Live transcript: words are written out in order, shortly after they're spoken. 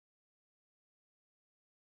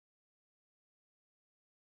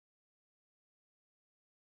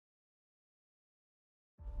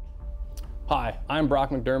Hi, I'm Brock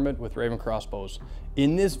McDermott with Raven Crossbows.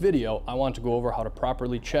 In this video, I want to go over how to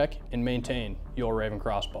properly check and maintain your Raven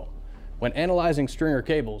crossbow. When analyzing stringer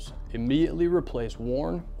cables, immediately replace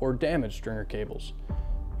worn or damaged stringer cables.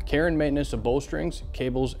 Care and maintenance of bowstrings,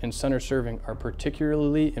 cables, and center serving are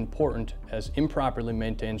particularly important as improperly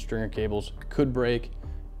maintained stringer cables could break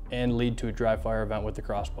and lead to a dry fire event with the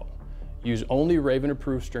crossbow. Use only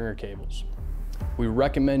Raven-approved stringer cables. We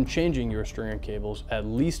recommend changing your stringer cables at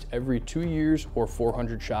least every 2 years or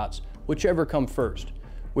 400 shots, whichever come first.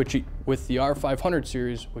 With the R500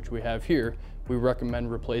 series, which we have here, we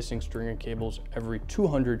recommend replacing stringer cables every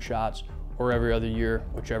 200 shots or every other year,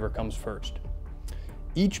 whichever comes first.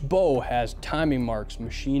 Each bow has timing marks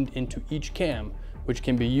machined into each cam, which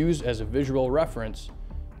can be used as a visual reference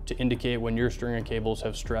to indicate when your stringer cables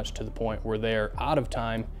have stretched to the point where they are out of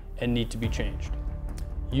time and need to be changed.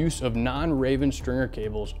 Use of non-Raven stringer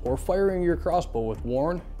cables or firing your crossbow with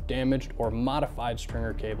worn, damaged, or modified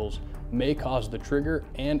stringer cables may cause the trigger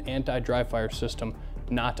and anti-dry fire system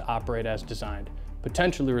not to operate as designed,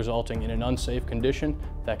 potentially resulting in an unsafe condition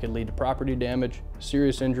that could lead to property damage,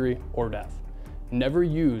 serious injury, or death. Never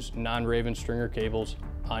use non-Raven stringer cables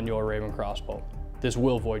on your Raven crossbow. This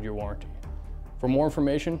will void your warranty. For more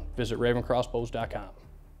information, visit ravencrossbows.com.